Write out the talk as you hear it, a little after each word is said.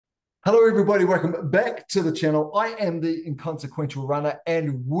Hello, everybody. Welcome back to the channel. I am the Inconsequential Runner,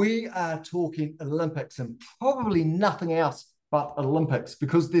 and we are talking Olympics and probably nothing else but Olympics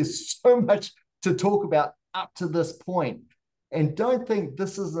because there's so much to talk about up to this point. And don't think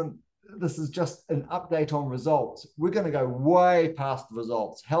this is just an update on results. We're going to go way past the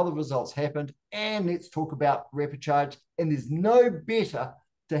results, how the results happened, and let's talk about repechage. And there's no better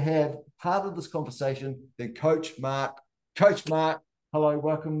to have part of this conversation than Coach Mark. Coach Mark, hello,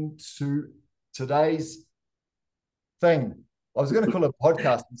 welcome to today's thing. I was going to call it a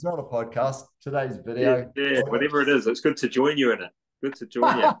podcast. It's not a podcast. Today's video. Yeah, whatever it is, it's good to join you in it. Good to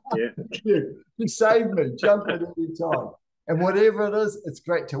join you. Yeah. You saved me. Jump in every time. And whatever it is, it's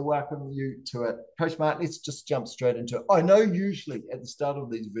great to welcome you to it. Coach Mark, let's just jump straight into it. I know usually at the start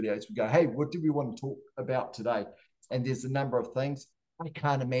of these videos, we go, hey, what do we want to talk about today? And there's a number of things. I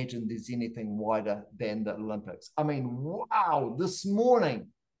can't imagine there's anything wider than the Olympics. I mean, wow, this morning,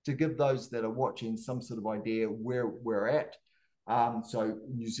 to give those that are watching some sort of idea where we're at. So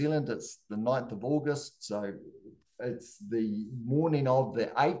New Zealand, it's the 9th of August. So it's the morning of the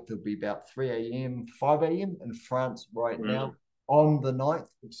 8th. It'll be about 3 a.m., 5 a.m. in France right now on the 9th,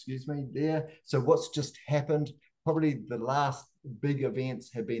 excuse me, there. So what's just happened, probably the last big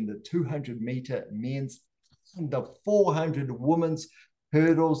events have been the 200-meter men's and the 400 women's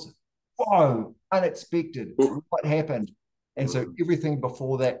hurdles. Whoa, unexpected. What happened? And so everything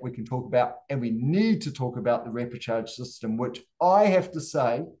before that we can talk about, and we need to talk about the repechage system, which I have to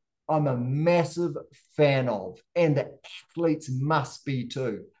say I'm a massive fan of, and the athletes must be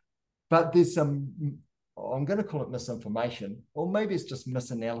too. But there's some, I'm going to call it misinformation, or maybe it's just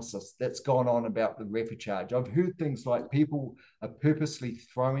misanalysis that's gone on about the repechage. I've heard things like people are purposely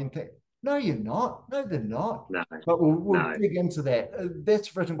throwing things. No, you're not. No, they're not. No, But we'll no. dig into that.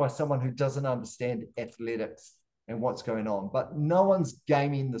 That's written by someone who doesn't understand athletics and what's going on. But no one's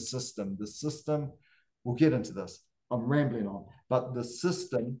gaming the system. The system, we'll get into this. I'm rambling on. But the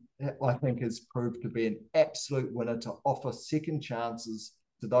system, I think, has proved to be an absolute winner to offer second chances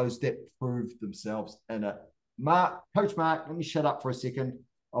to those that prove themselves in it. Coach Mark, let me shut up for a second.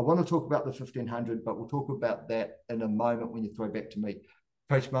 I want to talk about the 1500, but we'll talk about that in a moment when you throw back to me.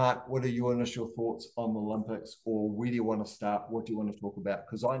 Coach Mark, what are your initial thoughts on the Olympics, or where do you want to start? What do you want to talk about?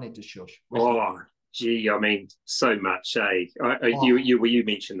 Because I need to shush. Oh, gee, I mean, so much, eh? Oh, You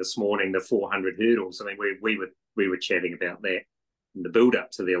mentioned this morning the 400 hurdles. I mean, we were chatting about that in the build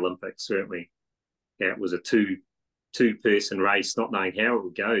up to the Olympics, weren't we? Yeah, it was a two-person race, not knowing how it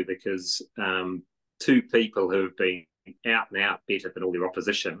would go because two people who have been out and out better than all their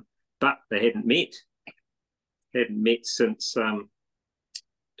opposition, but they hadn't met since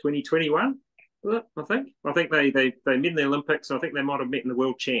 2021. I think they met in the Olympics. I think they might have met in the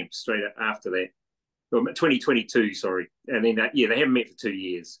World Champs straight after that. Well, 2022, sorry, and then they haven't met for 2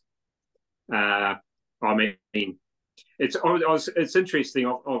 years. I mean, it's interesting.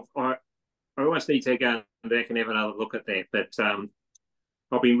 I almost need to go back and have another look at that. But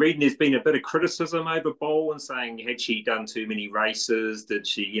I've been reading there's been a bit of criticism over Bowl and saying had she done too many races? Did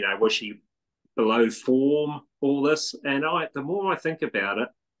she, was she below form? All this, and the more I think about it,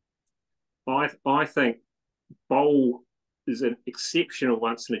 I think Bowl is an exceptional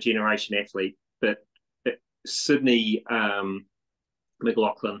once in a generation athlete, but Sydney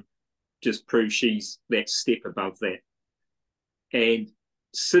McLaughlin just proves she's that step above that. And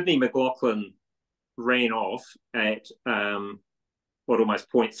Sydney McLaughlin ran off at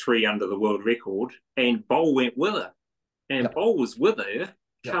almost 0.3 under the world record, and Bowl went with her, and Bowl was with her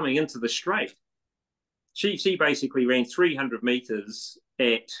coming into the straight. She basically ran 300 meters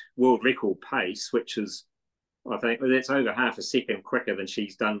at world record pace, which is, I think, that's over half a second quicker than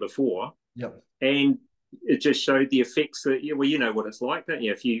she's done before. Yep. And it just showed the effects that, well, you know what it's like, don't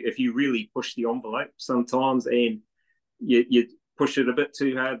you? If you really push the envelope sometimes and you push it a bit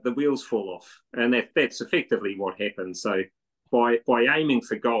too hard, the wheels fall off. And that's effectively what happened. So by aiming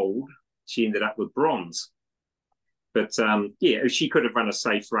for gold, she ended up with bronze. But she could have run a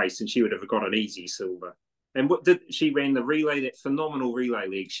safe race and she would have got an easy silver. And what did she ran the relay, that phenomenal relay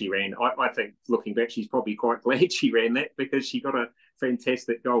leg she ran. I think looking back, she's probably quite glad she ran that because she got a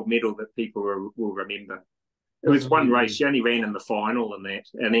fantastic gold medal that people will remember. It was one race, she only ran in the final and that,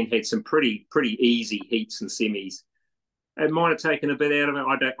 and then had some pretty easy heats and semis. It might have taken a bit out of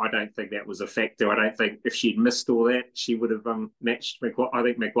it. I don't think that was a factor. I don't think if she'd missed all that, she would have matched I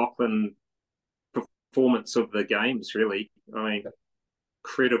think McLaughlin performance of the games, really. I mean,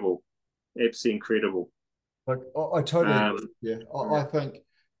 incredible, absolutely incredible. Like I totally, I think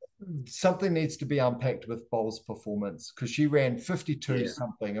something needs to be unpacked with Bowles' performance because she ran 52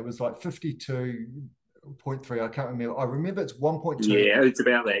 something. It was like 52 0.3. I can't remember. I remember it's 1.2 Yeah, it's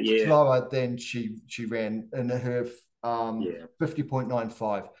about that. Yeah, slower than she ran in her yeah,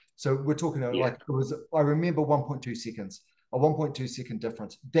 50.95. So we're talking yeah, like it was. I remember 1.2 seconds, a 1.2 second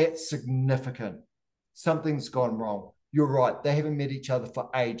difference. That's significant. Something's gone wrong. You're right. They haven't met each other for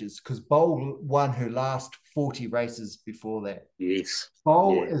ages because Bowl won her last 40 races before that. yes,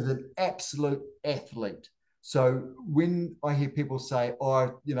 Bowl yeah, is an absolute athlete. So when I hear people say,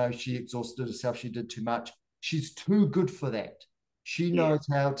 "Oh, she exhausted herself, she did too much," she's too good for that. She yeah, knows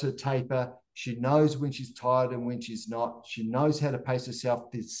how to taper. She knows when she's tired and when she's not. She knows how to pace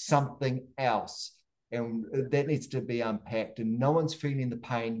herself. There's something else, and that needs to be unpacked. And no one's feeling the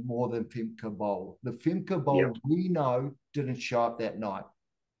pain more than Femke Bol. The Femke yeah. Bol we know didn't show up that night.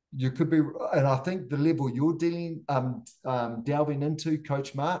 You could be, and I think the level you're delving into,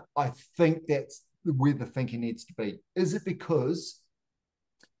 Coach Mark, I think that's where the thinking needs to be. Is it because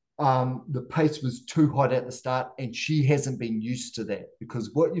the pace was too hot at the start and she hasn't been used to that?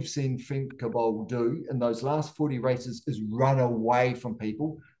 Because what you've seen Fink Cabal do in those last 40 races is run away from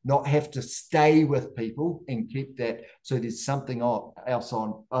people, not have to stay with people and keep that. So there's something else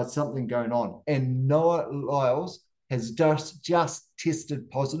on, something going on. And Noah Lyles has just tested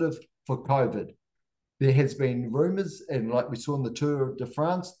positive for COVID. There has been rumours, and like we saw in the Tour de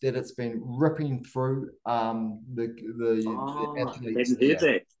France, that it's been ripping through the Oh, athletes hadn't heard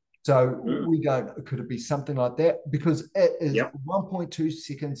there. that. So Mm. we don't. Could it be something like that? Because it is Yep. 1.2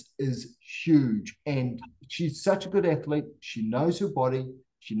 seconds is huge, and she's such a good athlete. She knows her body.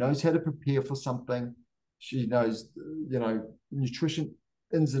 She knows how to prepare for something. She knows, nutrition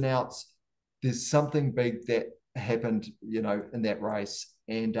ins and outs. There's something big that happened, in that race,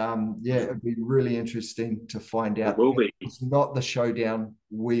 and yeah, Mm. it'd be really interesting to find It out. will be. It's not the showdown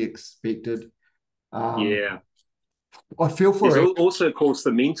we expected. Um, Yeah. I feel There's for it. also, of course,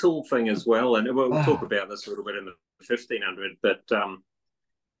 the mental thing as well, and we'll talk Ah, about this a little bit in the 1500. But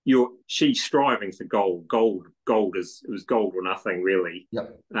she's striving for gold. Gold is it was gold or nothing really.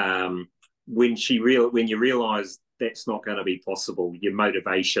 yep. Um, when you realise that's not going to be possible, your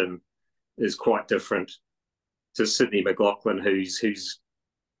motivation is quite different to Sydney McLaughlin, who's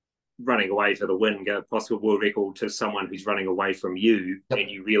running away for the win, go possible world record, to someone who's running away from you, and Yep.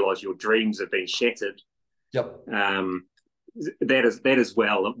 you realise your dreams have been shattered. Yep. Um, that as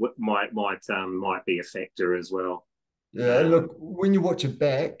well might be a factor as well. Yeah. And look, when you watch it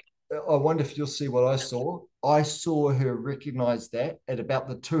back, I wonder if you'll see what I saw. I saw her recognize that at about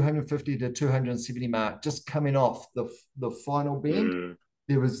the 250 to 270 mark, just coming off the final bend. Mm,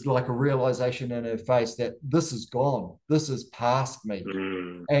 There was like a realization in her face that this is gone. This is past me.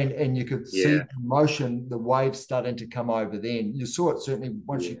 mm, And you could see yeah, the motion, the waves starting to come over then. You saw it certainly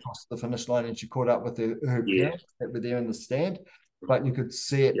once she yeah, crossed the finish line and she caught up with her yeah, parents that were there in the stand. But you could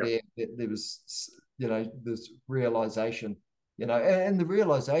see it yeah, there that there was, this realization, and the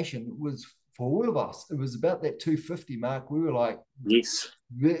realization was for all of us. It was about that 250 mark. We were like, yes,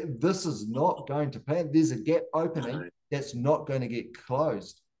 this is not going to pan. There's a gap opening no, that's not going to get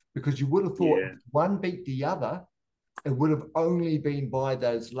closed because you would have thought yeah, if one beat the other, it would have only been by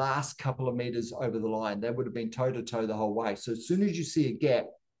those last couple of meters over the line. They would have been toe to toe the whole way. So as soon as you see a gap,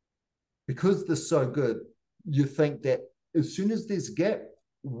 because they're so good, you think that as soon as there's a gap,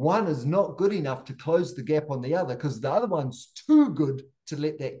 one is not good enough to close the gap on the other because the other one's too good to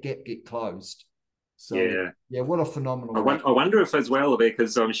let that gap get closed. So yeah. yeah, what a phenomenal race. I wonder if as well,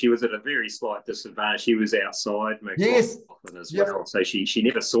 because she was at a very slight disadvantage. She was outside Yes. McLaughlin as Yep. well, so she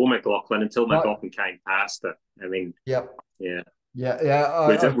never saw McLaughlin until No. McLaughlin came past her. I mean, Yep. yeah, Yeah.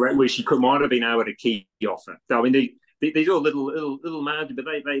 Yeah. where she might have been able to key off it. I mean, these are little margin, but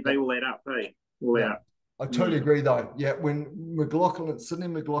they Yep. all add up. Hey, all add Yeah. up. I totally Mm, agree, though. Yeah, when Sydney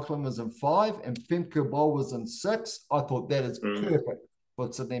McLaughlin was in 5 and Femke Bol was in 6, I thought that is mm, perfect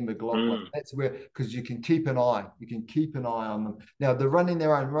for Sydney McLaughlin. mm. That's where, because you can keep an eye. You can keep an eye on them. Now, they're running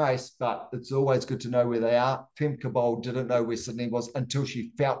their own race, but it's always good to know where they are. Femke Bol didn't know where Sydney was until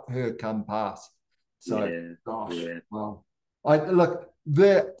she felt her come past. So, Yeah, gosh, yeah. well, I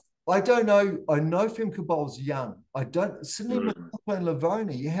don't know. I know Femke Bol's young. I don't, Sydney Mm. McLaughlin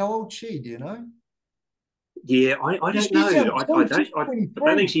Lavoni, how old is she? Do you know? Yeah, I don't know. She's young too. She's I don't think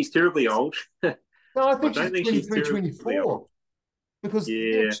 23. she's terribly old. I No, I think she's don't think she's 23, terribly old. 24. Because yeah,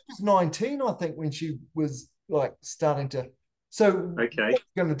 Yeah. she was 19, I think, when she was like starting to. So Okay. what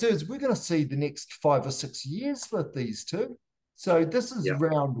we're going to do is we're going to see the next 5 or 6 years with these two. So this is Yeah.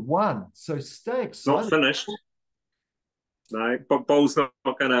 round one. So stay Not excited. finished. No, but Bowles not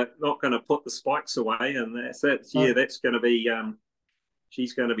gonna put the spikes away, and that's yeah, No, that's gonna be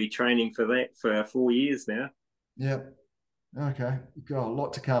she's gonna be training for that for 4 years now. yeah. Okay, got a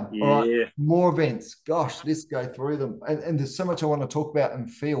lot to come. All right, Yeah. more events. Gosh, let's go through them. And there's so much I want to talk about in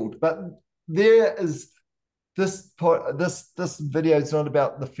field, but there is this video is not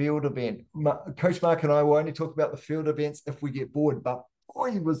about the field event. Coach Mark and I will only talk about the field events if we get bored. But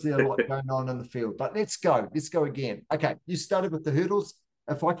boy, was there a lot going on in the field. But let's go. Let's go again. Okay, you started with the hurdles.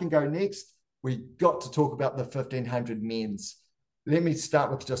 If I can go next, we got to talk about the 1500 men's. Let me start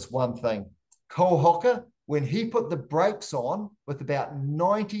with just one thing. Cole Hocker, when he put the brakes on with about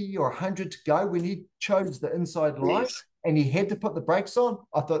 90 or 100 to go, when he chose the inside line Yes. and he had to put the brakes on,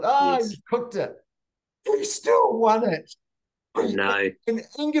 I thought, Yes. you cooked it. He still won it. I know. And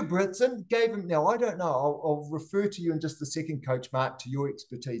Ingebrigtsen gave him, now I don't know, I'll refer to you in just a second, Coach Mark, to your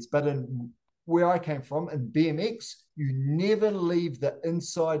expertise, but in where I came from, in BMX, you never leave the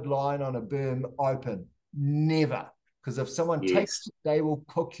inside line on a berm open. Never. Because if someone takes Yes. it, they will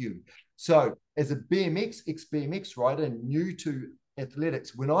cook you. So as a ex-BMX rider, new to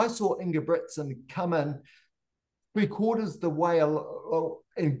athletics, when I saw Ingebrigtsen come in 3/4 the way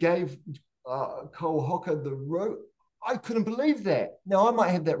and gave Cole Hocker the rope, I couldn't believe that. Now, I might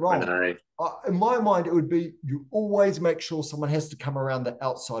have that I wrong. know. In my mind, it would be you always make sure someone has to come around the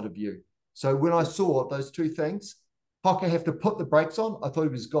outside of you. So when I saw those two things, Hocker have to put the brakes on, I thought he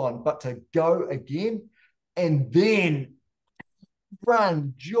was gone. But to go again and then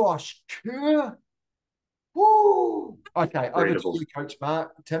run Josh Kerr. Woo! Okay, over to Incredible. you, Coach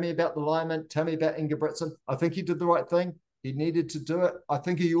Mark. Tell me about the lineman. Tell me about Ingebrigtsen. I think he did the right thing. He needed to do it. I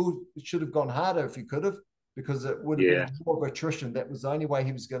think he should have gone harder if he could have, because it would have Yeah. been more of attrition. That was the only way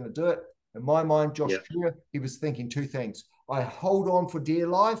he was going to do it. In my mind, Josh Yeah. Kerr, he was thinking two things. I hold on for dear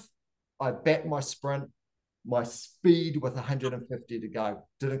life. I back my sprint, my speed with 150 to go.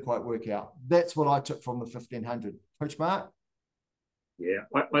 Didn't quite work out. That's what I took from the 1500. Coach Mark? Yeah,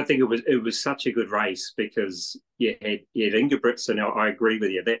 I think it was such a good race because you had Ingebrigtsen. I agree with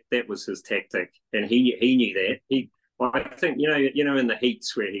you. That was his tactic, and he knew that. I think in the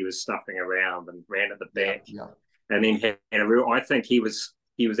heats where he was stuffing around and ran at the back, Yeah. and then had a real. I think he was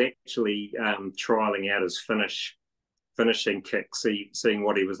actually trialing out his finishing kick, seeing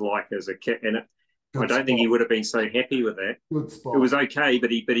what he was like as a kick, and I don't think he would have been so happy with that. Good spot. It was okay, but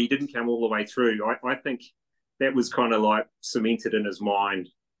he didn't come all the way through. I think that was kind of like cemented in his mind.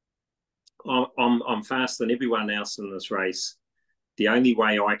 I'm faster than everyone else in this race. The only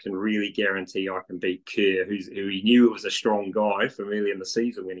way I can really guarantee I can beat Kerr, who he knew was a strong guy from early in the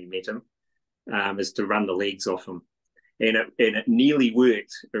season when he met him, is to run the legs off him. And it nearly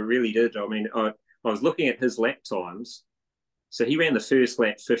worked. It really did. I mean, I was looking at his lap times. So he ran the first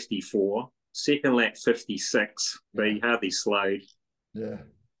lap 54, second lap 56, but he hardly slowed. Yeah.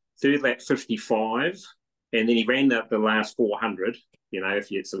 Third lap 55, and then he ran the last 400,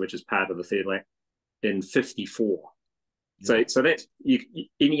 which is part of the third lap, in 54. Yeah. So that's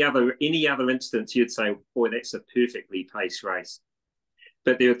any other instance you'd say, boy, that's a perfectly paced race.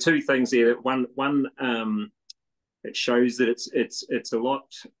 But there are two things there. That one it shows that it's a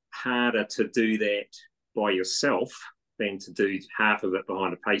lot harder to do that by yourself than to do half of it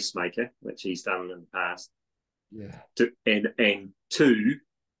behind a pacemaker, which he's done in the past. Yeah. And two,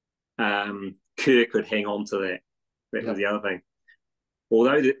 Kerr could hang on to that. That was the other thing.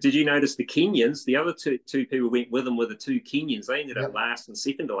 Although, did you notice the Kenyans, the other two people went with him were the two Kenyans. They ended up last and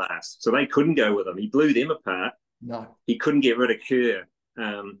second to last. So they couldn't go with him. He blew them apart. No. He couldn't get rid of Kerr.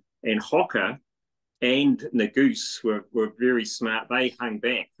 And Hocker and Nagoose were very smart. They hung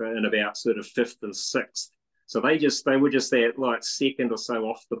back in about sort of fifth and sixth. So they were just that like second or so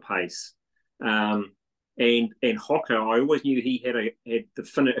off the pace. And Hocker, I always knew he had the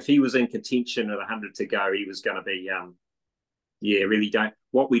finish. If he was in contention at 100 to go, he was going to be really don't.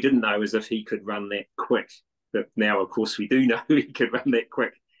 What we didn't know is if he could run that quick. But now, of course, we do know he could run that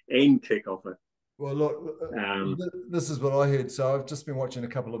quick and kick off it. Well, look, this is what I heard. So I've just been watching a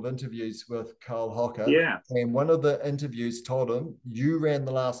couple of interviews with Carl Hocker. Yeah. And one of the interviews told him, you ran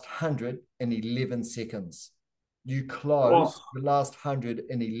the last 100 in 11 seconds. You closed the last 100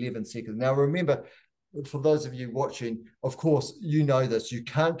 in 11 seconds. Now, remember, for those of you watching, of course, you know this. You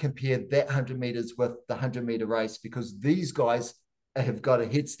can't compare that 100 meters with the 100-meter race because these guys have got a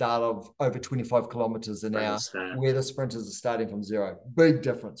head start of over 25 kilometers an hour, where the sprinters are starting from zero. Big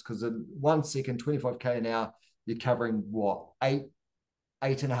difference, because in 1 second, 25k an hour, you're covering what?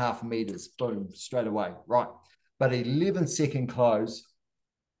 8.5 meters, boom, straight away, right? But 11-second close.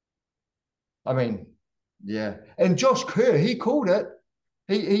 I mean, yeah. And Josh Kerr, he called it.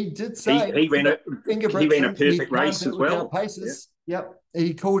 He did say he ran a perfect race as well. Paces. Yep.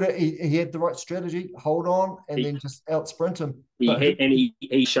 He called it. He had the right strategy. Hold on, and then just out sprint him.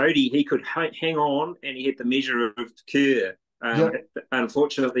 He showed he could hang on, and he had the measure of Kerr.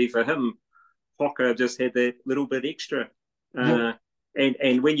 Unfortunately for him, Hocker just had that little bit extra.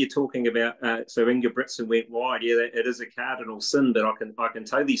 And when you're talking about so Ingebrigtsen went wide, it is a cardinal sin, but I can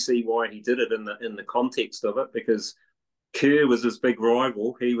totally see why he did it in the context of it, because Kerr was his big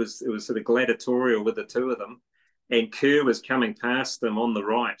rival. It was sort of gladiatorial with the two of them, and Kerr was coming past them on the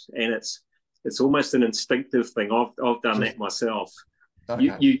right, and it's almost an instinctive thing. I've done that myself.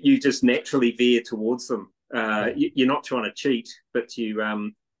 Okay. You just naturally veer towards them. You're not trying to cheat, but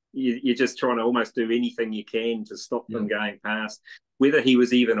you're just trying to almost do anything you can to stop them going past. Whether he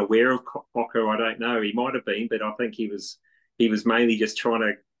was even aware of Hocker, I don't know. He might have been, but I think he was mainly just trying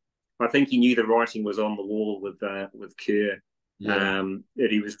to. I think he knew the writing was on the wall with Kerr. And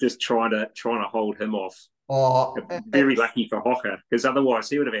he was just trying to hold him off. Very lucky for Hocker, because otherwise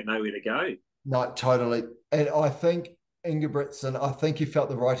he would have had nowhere to go. No, totally. And I think Ingebrigtsen, I think he felt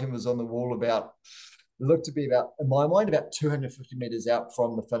the writing was on the wall looked to be about, in my mind, about 250 meters out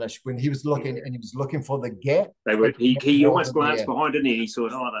from the finish when he was looking and he was looking for the gap. He almost glanced behind, didn't he? He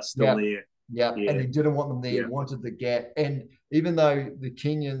thought, they're still there. Yeah, and he didn't want them there. He wanted the gap. And even though the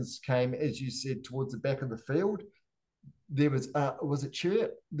Kenyans came, as you said, towards the back of the field, there was it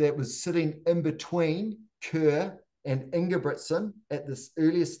Chert that was sitting in between Kerr and Ingebrigtsen at this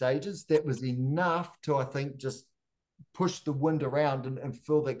earlier stages. That was enough to, I think, just push the wind around and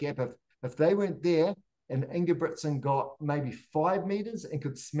fill that gap. If they weren't there and Ingebrigtsen got maybe 5 meters and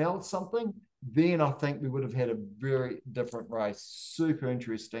could smell something, then I think we would have had a very different race. Super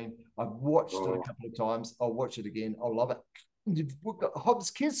interesting. I've watched it a couple of times. I'll watch it again. I'll love it. We've got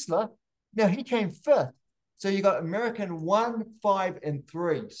Hobbs Kessler. Now, he came 5th. So you got American 1, 5, and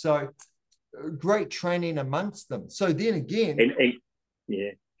 3. So great training amongst them. So then again...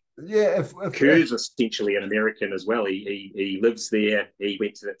 if Kerr's essentially an American as well. He lives there. He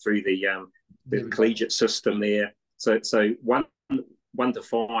went through the collegiate system there. So 1 to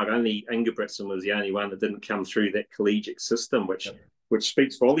 5, only Ingebrigtsen was the only one that didn't come through that collegiate system, which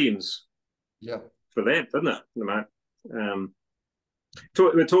speaks volumes. For that, doesn't it?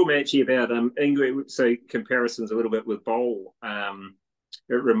 We're talking actually about Ingrid. So comparisons a little bit with Bowl.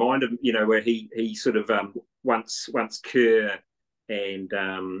 It reminded where he sort of once Kerr and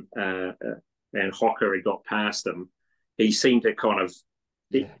Hocker had got past him, he seemed to kind of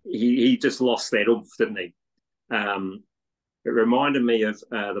he just lost that oomph, didn't he? It reminded me of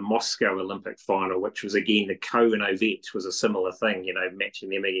the Moscow Olympic final, which was again the Coe and Ovett was a similar thing, matching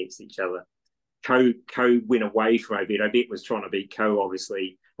them against each other. Coe went away from Ovett. Ovett was trying to beat Coe,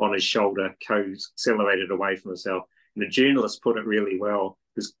 obviously, on his shoulder. Coe accelerated away from himself. And the journalist put it really well,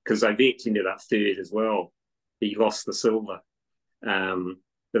 because Ovett ended up 3rd as well. He lost the silver.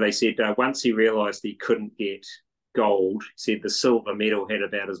 But they said once he realised he couldn't get gold, he said the silver medal had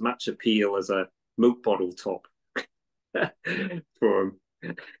about as much appeal as a milk bottle top for him.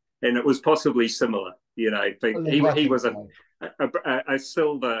 And it was possibly similar. He was a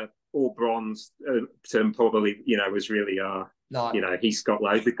silver or bronze to him probably, was really, he's got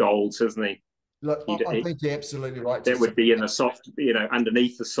loads of golds, hasn't he? Look, I think you're absolutely right. That would be in the soft,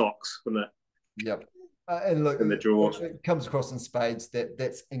 underneath the socks, wouldn't it? Yep. And look, in the draw. It comes across in spades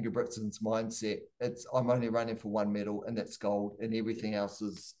that's Ingebrigtsen's mindset. I'm only running for 1 medal, and that's gold, and everything else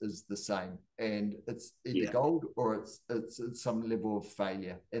is the same. And it's either gold or it's some level of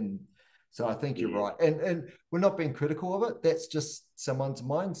failure. And so I think you're right. And we're not being critical of it. That's just someone's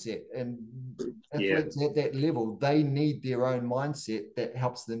mindset. And athletes at that level, they need their own mindset that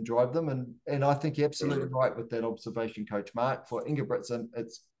helps them drive them. And I think you're absolutely right with that observation, Coach Mark. For Ingebrigtsen,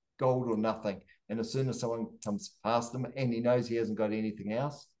 it's gold or nothing. And as soon as someone comes past him and he knows he hasn't got anything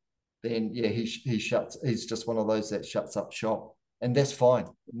else, then he's just one of those that shuts up shop. And that's fine.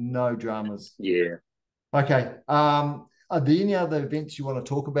 No dramas. Yeah. Okay. Are there any other events you want to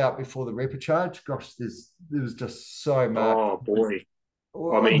talk about before the repechage? Gosh, there was just so much. Oh boy.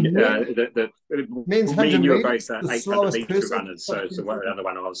 I mean, the men's 100 you were both 800 meter runners. So another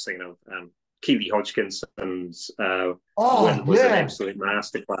one I was thinking of. Keely Hodgkinson's win was an absolute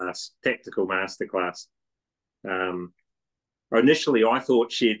masterclass, tactical masterclass. Initially, I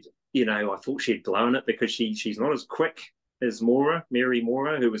thought she'd blown it because she's not as quick as Mary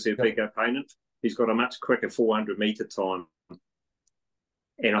Mora, who was her big opponent. Who's got a much quicker 400 meter time.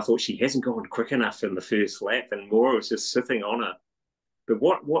 And I thought she hasn't gone quick enough in the first lap, and Mora was just sitting on her. But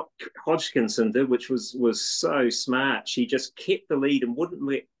what Hodgkinson did, which was so smart, she just kept the lead and wouldn't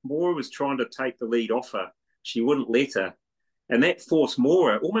let. Mora was trying to take the lead off her. She wouldn't let her. And that forced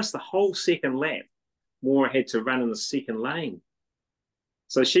Mora, almost the whole second lap, Mora had to run in the second lane.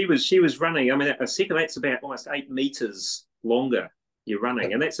 So she was running. I mean, a second lap's about almost 8 meters longer you're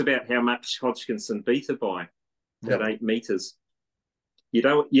running. And that's about how much Hodgkinson beat her by, about 8 meters.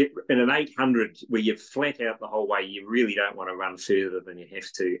 in an 800 where you're flat out the whole way, you really don't want to run further than you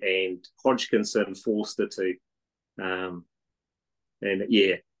have to. And Hodgkinson forced her to. And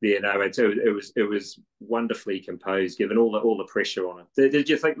no, it was wonderfully composed, given all the pressure on it. Did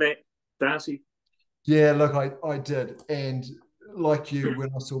you think that, Darcy? Yeah, look, I did. And like you, when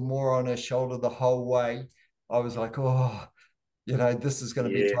I saw more on her shoulder the whole way, I was like, oh, this is going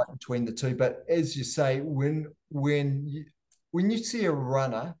to be Yeah, tight between the two. But as you say, when you see a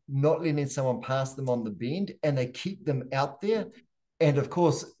runner not letting someone pass them on the bend and they keep them out there, and of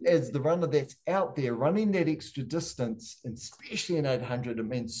course, as the runner that's out there running that extra distance, and especially in 800, it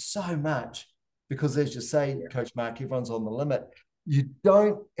means so much because, as you say, Coach Mark, everyone's on the limit. You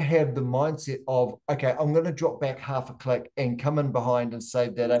don't have the mindset of, okay, I'm going to drop back half a click and come in behind and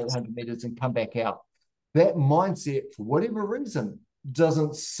save that 800 meters and come back out. That mindset, for whatever reason,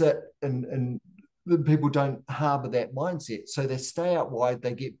 doesn't sit in the people don't harbor that mindset. So they stay out wide,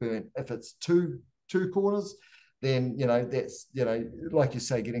 they get burnt. If it's two corners, then that's like you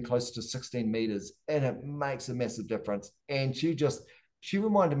say, getting close to 16 meters, and it makes a massive difference. And she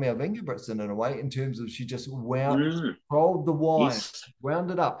reminded me of Ingebrigtsen in a way, in terms of she just rolled the wine, yes, wound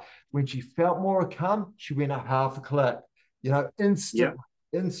it up. When she felt more come, she went up half a click, instant,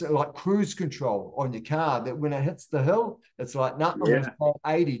 like cruise control on your car, that when it hits the hill, it's like, no, I'm going to stay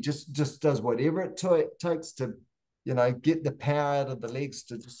 80, just does whatever it takes to, get the power out of the legs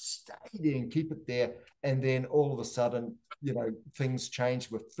to just stay there and keep it there. And then all of a sudden, things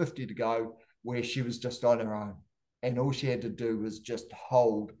changed with 50 to go, where she was just on her own. And all she had to do was just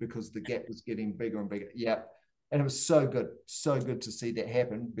hold, because the gap was getting bigger and bigger. Yeah. And it was so good to see that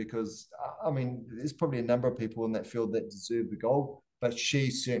happen, because, there's probably a number of people in that field that deserve the gold, but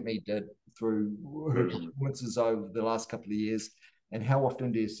she certainly did, through her performances over the last couple of years. And how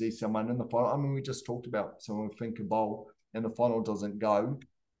often do you see someone in the final? We just talked about someone with Finca Bowl, and the final doesn't go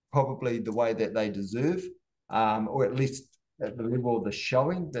probably the way that they deserve, or at least at the level of the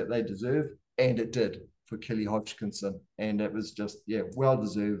showing that they deserve. And it did for Kelly Hodgkinson. And it was just, well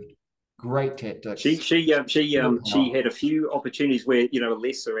deserved. Great tactics. She had a few opportunities where a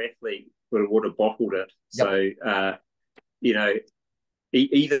lesser athlete would have bottled it. Yep. So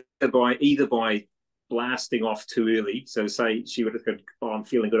either by blasting off too early. So say she would have said, I'm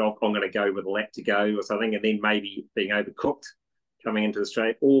feeling good, I'm going to go with a lap to go or something, and then maybe being overcooked coming into the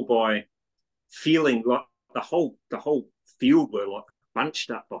straight, or by feeling like the whole field were like bunched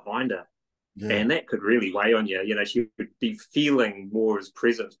up behind her. Yeah. And that could really weigh on you. She would be feeling Moira's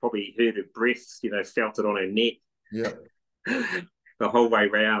presence, probably heard her breath, felt it on her neck. Yeah. The whole way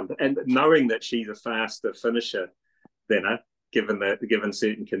round. And knowing that she's a faster finisher than her, given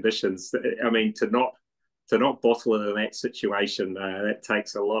certain conditions, to not bottle it in that situation, that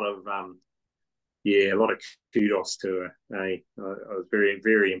takes a lot of kudos to her. I was very,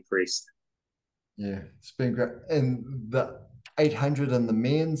 very impressed. Yeah, it's been great. And the 800 and the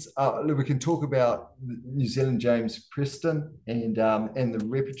men's, we can talk about New Zealand James Preston and the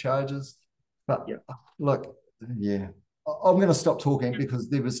repechages. But look, I'm going to stop talking, because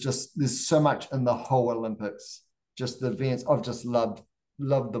there's so much in the whole Olympics. Just the events, I've just loved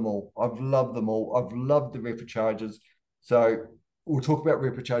them all. I've loved them all. I've loved the repechages. So we'll talk about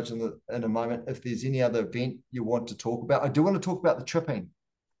repechage in a moment. If there's any other event you want to talk about, I do want to talk about the tripping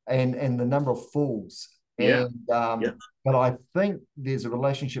and the number of falls. Yeah. But I think there's a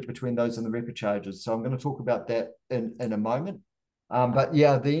relationship between those and the repechages. So I'm going to talk about that in a moment. But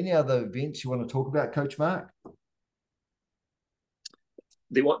are there any other events you want to talk about, Coach Mark?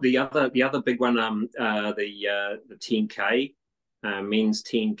 The other big one, the 10K, men's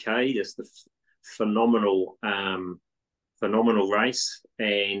 10K, just the phenomenal race,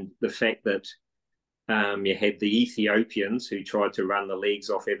 and the fact that you had the Ethiopians who tried to run the legs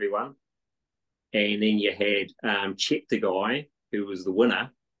off everyone, and then you had Cheptegei, who was the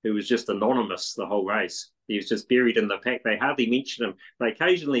winner, who was just anonymous the whole race. He was just buried in the pack. They hardly mentioned him. They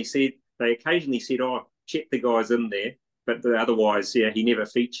occasionally said, "Oh, Cheptegei's in there," but otherwise, he never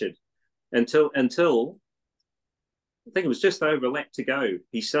featured until I think it was just over a lap to go.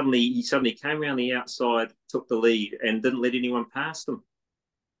 He suddenly came around the outside, took the lead, and didn't let anyone past him.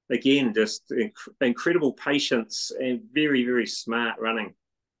 Again, just incredible patience and very, very smart running.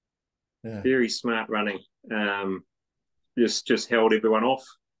 Yeah. Very smart running. Just held everyone off.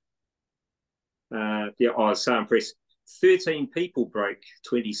 I was so impressed. 13 people broke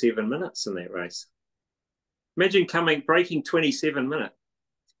 27 minutes in that race. Imagine breaking 27 minutes.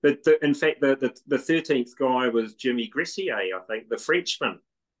 In fact, the 13th guy was Jimmy Gressier, I think, the Frenchman,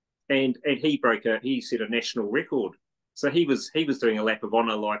 and he set a national record. So he was doing a lap of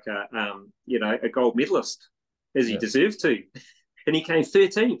honour like a gold medalist, as he deserved to. and he came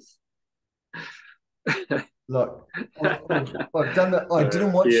 13th. Look, I've done that. I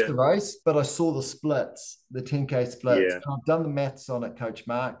didn't watch Yeah, the race, but I saw the splits, the 10K splits. yeah, I've done the maths on it, Coach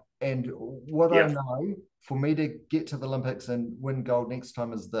Mark. And what I yeah, know for me to get to the Olympics and win gold next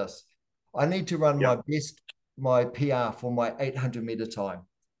time is this. I need to run yeah, my PR for my 800-meter time.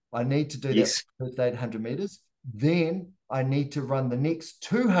 I need to do that yes, first 800 meters. Then I need to run the next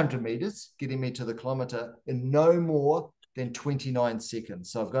 200 meters, getting me to the kilometer in no more than 29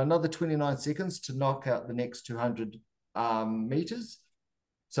 seconds. So I've got another 29 seconds to knock out the next 200 meters.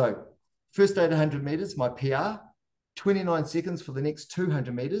 So first 800 meters, my PR, 29 seconds for the next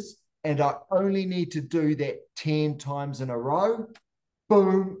 200 meters. And I only need to do that 10 times in a row.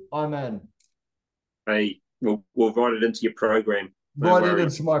 Boom, I'm in. hey, we'll write it into your program. No Write it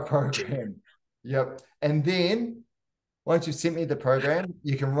worries. into my program. Yep. And then once you've sent me the program,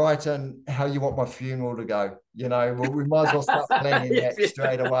 you can write in how you want my funeral to go. Well, we might as well start planning that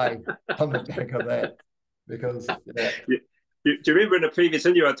straight away on the back of that. Because Do you remember in a previous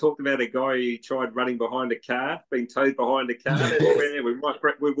interview I talked about a guy who tried running behind a car, being towed behind a car? yes.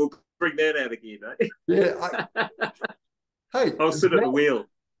 We'll bring that out again, eh? Yeah. Hey, I'll sit at the wheel.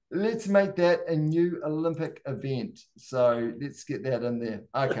 let's make that a new Olympic event. So let's get that in there.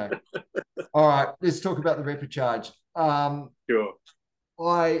 Okay. All right. Let's talk about the repechage. Sure.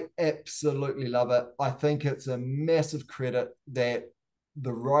 I absolutely love it. I think it's a massive credit that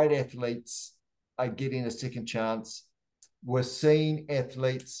the right athletes are getting a second chance. We're seeing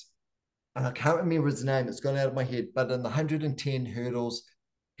athletes, and I can't remember his name, it's gone out of my head, but in the 110 hurdles,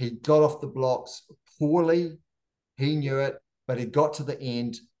 he got off the blocks poorly. He knew it, but he got to the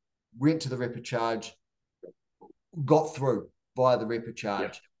end, went to the repechage, got through via the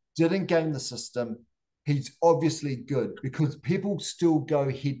repechage, didn't game the system. He's obviously good because people still go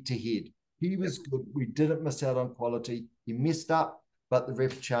head to head. He was good. We didn't miss out on quality. He messed up, but the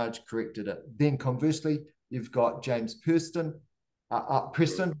repechage corrected it. Then conversely, you've got James Preston, Yeah.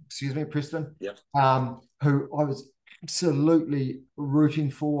 who I was absolutely rooting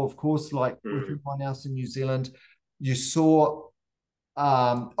for, of course, like with Mm. everyone else in New Zealand. You saw,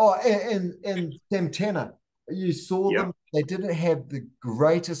 and Sam Tanner, you saw Yeah. them. They didn't have the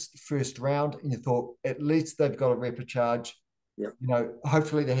greatest first round, and you thought at least they've got a repechage. Yeah.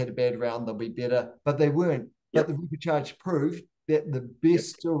 Hopefully they had a bad round, they'll be better, but they weren't. Yeah. But the repechage proved that the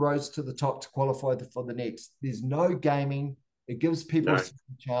best still rose to the top to qualify for the next. There's no gaming. It gives people a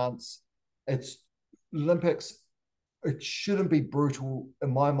second chance. It's Olympics. It shouldn't be brutal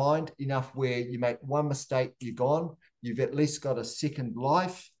in my mind enough where you make one mistake, you're gone. You've at least got a second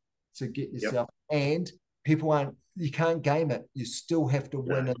life to get yourself. And people you can't game it. You still have to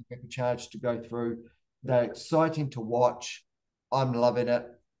win in the repechage to go through. They're exciting to watch. I'm loving it.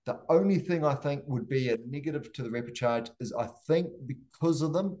 The only thing I think would be a negative to the repechage is I think because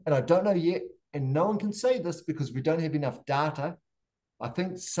of them, and I don't know yet, and no one can say this because we don't have enough data. I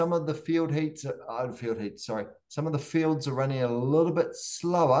think some of the some of the fields are running a little bit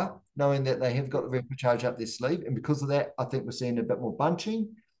slower, knowing that they have got the repechage up their sleeve. And because of that, I think we're seeing a bit more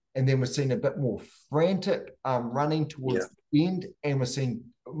bunching. And then we're seeing a bit more frantic running towards the end. And we're seeing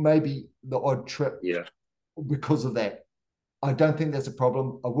maybe the odd trip because of that. I don't think that's a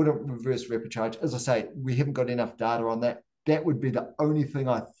problem. I wouldn't reverse repechage. As I say, we haven't got enough data on that. That would be the only thing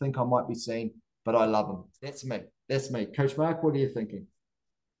I think I might be seeing, but I love them. That's me. That's me. Coach Mark, what are you thinking?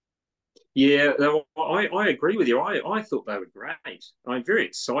 Yeah, I agree with you. I thought they were great. I'm very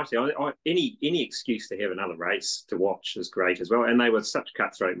excited. Any excuse to have another race to watch is great as well. And they were such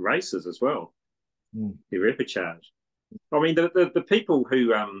cutthroat races as well. The repechage. I mean, the people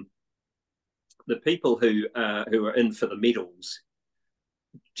who are in for the medals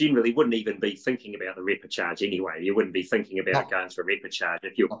generally wouldn't even be thinking about the repechage anyway. You wouldn't be thinking about going for a repechage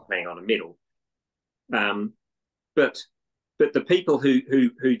if you're playing on a medal. But the people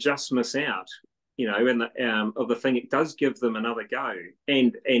who just miss out, and of the thing, it does give them another go.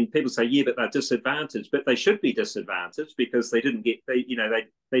 And people say, yeah, but they're disadvantaged. But they should be disadvantaged because they didn't get they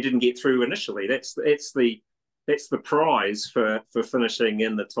didn't get through initially. That's the prize for finishing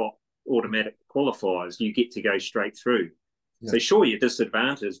in the top automatic qualifiers. You get to go straight through. Yeah. So sure, you're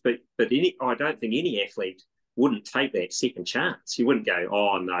disadvantaged, but I don't think any athlete wouldn't take that second chance. You wouldn't go,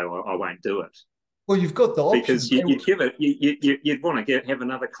 oh no, I won't do it. Well, you've got the option because you'd give it. You'd want to have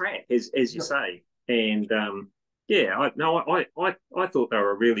another crack, as you say. And I thought they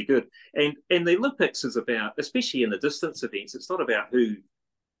were really good. And the Olympics is about, especially in the distance events, it's not about who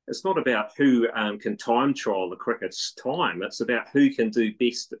can time trial the quickest time. It's about who can do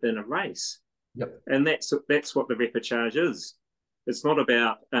best in a race. Yep. And that's what the repechage is. It's not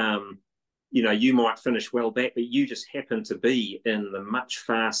about you might finish well back, but you just happen to be in the much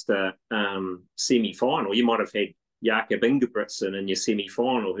faster semi-final. You might have had Jakob Ingebrigtsen in your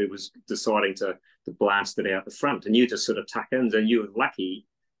semi-final who was deciding to blast it out the front, and you just sort of tuck in, and you were lucky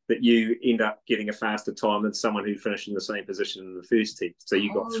that you end up getting a faster time than someone who finished in the same position in the first heat. So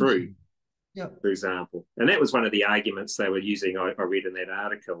you got through, for example. And that was one of the arguments they were using, I read in that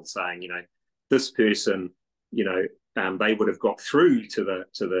article, saying, this person, they would have got through to the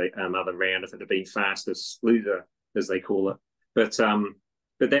other round if it had been fastest loser, as they call it. But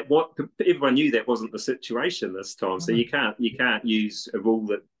everyone knew that wasn't the situation this time. So you can't use a rule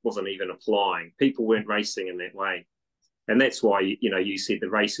that wasn't even applying. People weren't racing in that way. And that's why, you said the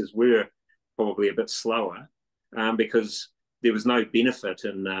races were probably a bit slower, because there was no benefit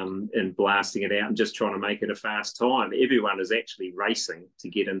in blasting it out and just trying to make it a fast time. Everyone is actually racing to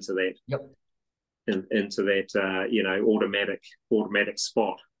get into that, into that automatic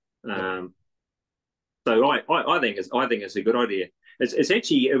spot. So I think it's a good idea. It's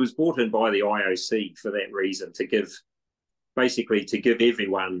actually, it was brought in by the IOC for that reason, to give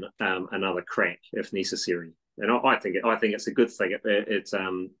everyone another crack if necessary. And I think it's a good thing. I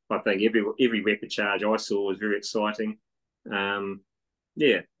think every repechage I saw was very exciting. And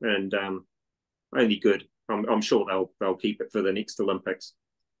only good. I'm sure they'll keep it for the next Olympics.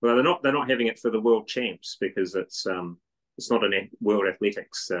 Well, they're not having it for the World Champs because it's not a World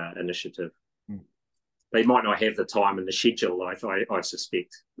Athletics initiative. They might not have the time in the schedule. I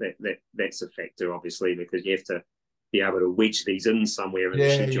suspect that's a factor, obviously, because you have to be able to wedge these in somewhere in the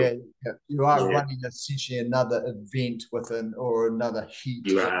schedule. Yeah. You are running essentially another event within, or another heat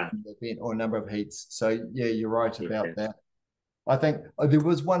event, or a number of heats. So you're right about that. I think there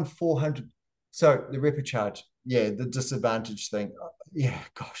was one 400. So the repechage, the disadvantage thing.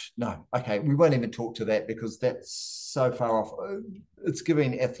 Gosh, no. Okay, we won't even talk to that because that's so far off. It's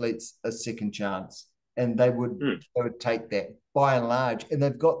giving athletes a second chance, and they would take that by and large, and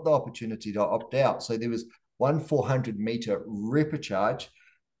they've got the opportunity to opt out. So there was one 400-meter repechage,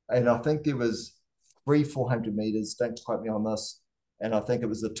 and I think there was 3 400 meters. Don't quote me on this. And I think it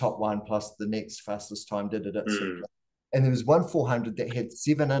was the top one plus the next fastest time did it at Central. And there was one 400 that had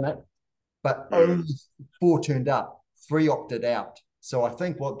 7 in it, but only 4 turned up. 3 opted out. So I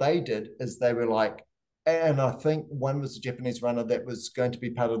think what they did is they were like, and I think one was a Japanese runner that was going to be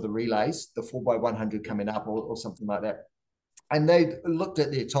part of the relays, the 4x100 coming up or something like that. And they looked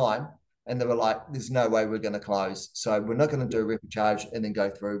at their time and they were like, there's no way we're going to close. So we're not going to do a repechage and then go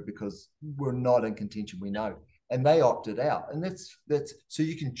through because we're not in contention, we know. And they opted out. And that's so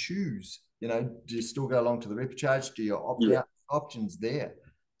you can choose, do you still go along to the repechage? Do you opt out? Options there.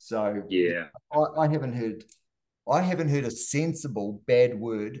 So I haven't heard a sensible bad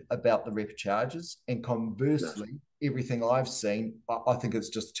word about the repechages. And conversely, everything I've seen, I think it's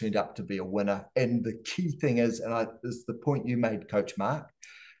just turned up to be a winner. And the key thing is, is the point you made, Coach Mark,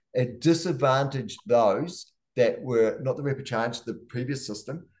 it disadvantaged those that were not the repechage, the previous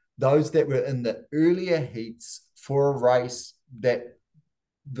system, those that were in the earlier heats for a race that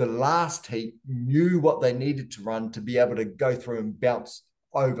the last heat knew what they needed to run to be able to go through and bounce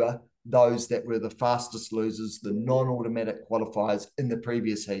over those that were the fastest losers, the non-automatic qualifiers in the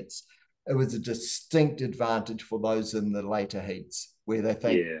previous heats. It was a distinct advantage for those in the later heats where they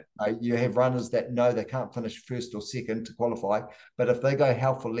think you have runners that know they can't finish first or second to qualify, but if they go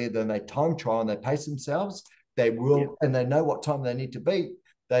hell for leather and they time trial and they pace themselves, they will, and they know what time they need to beat.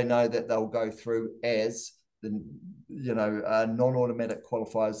 They know that they'll go through as the non-automatic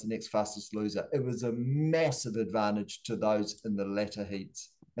qualifiers, the next fastest loser. It was a massive advantage to those in the latter heats.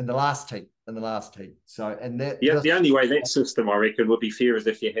 In the last heat. So, and that the only way that system, I reckon, would be fair is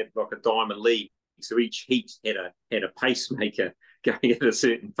if you had like a diamond league. So each heat had a pacemaker going at a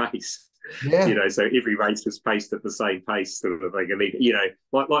certain pace. So every race was paced at the same pace, so that they can lead,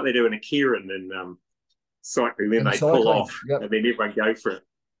 like they do in a Kieran and cycling. Then they pull off, and then everyone go for it.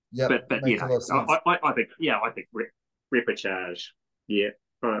 But I think repechage,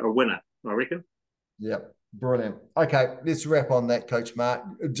 a winner, I reckon. Yep. Brilliant. Okay, let's wrap on that, Coach Mark.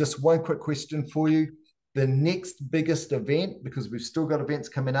 Just one quick question for you. The next biggest event, because we've still got events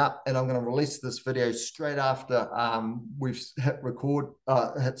coming up, and I'm going to release this video straight after we've hit record,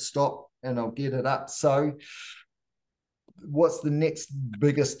 hit stop, and I'll get it up. So what's the next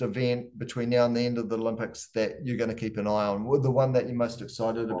biggest event between now and the end of the Olympics that you're going to keep an eye on? The one that you're most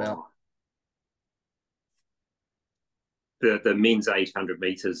excited about? The men's 800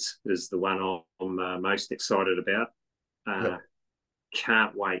 meters is the one I'm most excited about.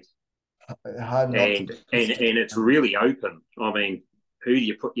 Can't wait. And it's really open. I mean, who do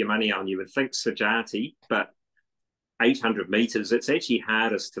you put your money on? You would think Sajati, but 800 meters, it's actually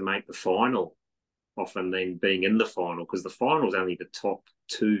hardest to make the final often than being in the final, because the final is only the top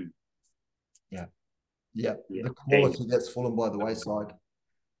two. Yeah. Yeah. Yeah. The quality that's fallen by the wayside,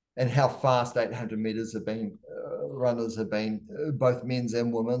 and how fast 800 meters have been, runners have been, both men's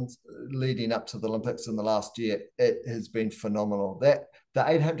and women's, leading up to the Olympics in the last year. It has been phenomenal. That the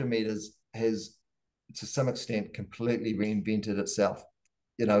 800 meters has, to some extent, completely reinvented itself.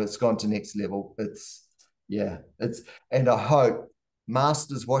 You know, it's gone to next level. And I hope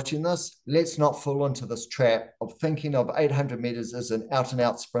masters watching this, let's not fall into this trap of thinking of 800 meters as an out and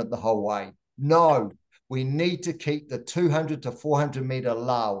out sprint the whole way. No, we need to keep the 200 to 400 meter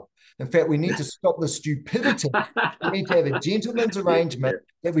lull. In fact, we need to stop the stupidity. We need to have a gentleman's arrangement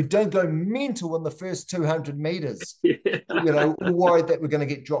that we don't go mental in the first 200 meters, all worried that we're going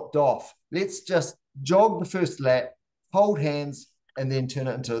to get dropped off. Let's just jog the first lap, hold hands, and then turn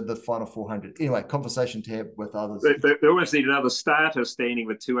it into the final 400. Anyway, conversation to have with others. They almost need another starter standing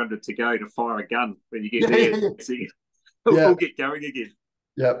with 200 to go to fire a gun when you get there. So we'll get going again.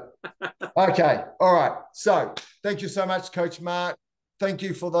 Yep. Okay. All right. So thank you so much, Coach Mark. Thank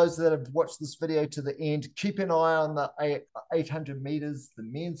you for those that have watched this video to the end. Keep an eye on the 800 meters. The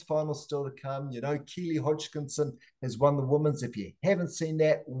men's final still to come. You know, Keely Hodgkinson has won the women's. If you haven't seen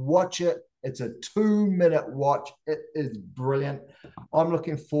that, watch it. It's a 2-minute watch. It is brilliant. I'm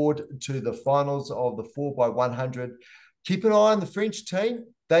looking forward to the finals of the 4x100. Keep an eye on the French team.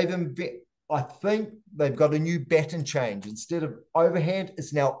 I think they've got a new baton change. Instead of overhand,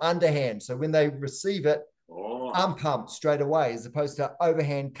 it's now underhand. So when they receive it, arm pump straight away, as opposed to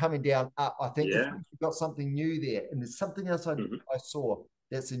overhand coming down up. I think they've got something new there. And there's something else I saw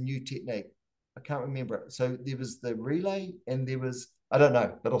that's a new technique. I can't remember it. So there was the relay and there was, I don't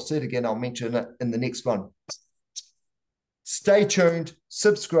know, but I'll see it again. I'll mention it in the next one. Stay tuned,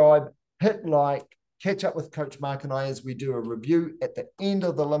 subscribe, hit like, catch up with Coach Mark and I as we do a review at the end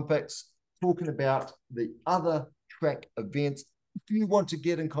of the Olympics, talking about the other track events. If you want to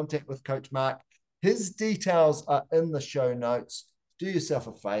get in contact with Coach Mark, his details are in the show notes. Do yourself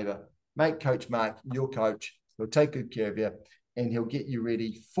a favor. Make Coach Mark your coach. He'll take good care of you, and he'll get you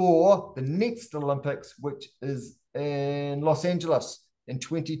ready for the next Olympics, which is in Los Angeles in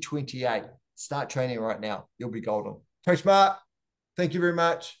 2028. Start training right now. You'll be golden. Coach Mark, thank you very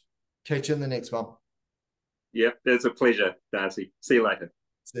much. Catch you in the next one. Yep, it's a pleasure, Darcy. See you later.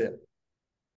 See ya.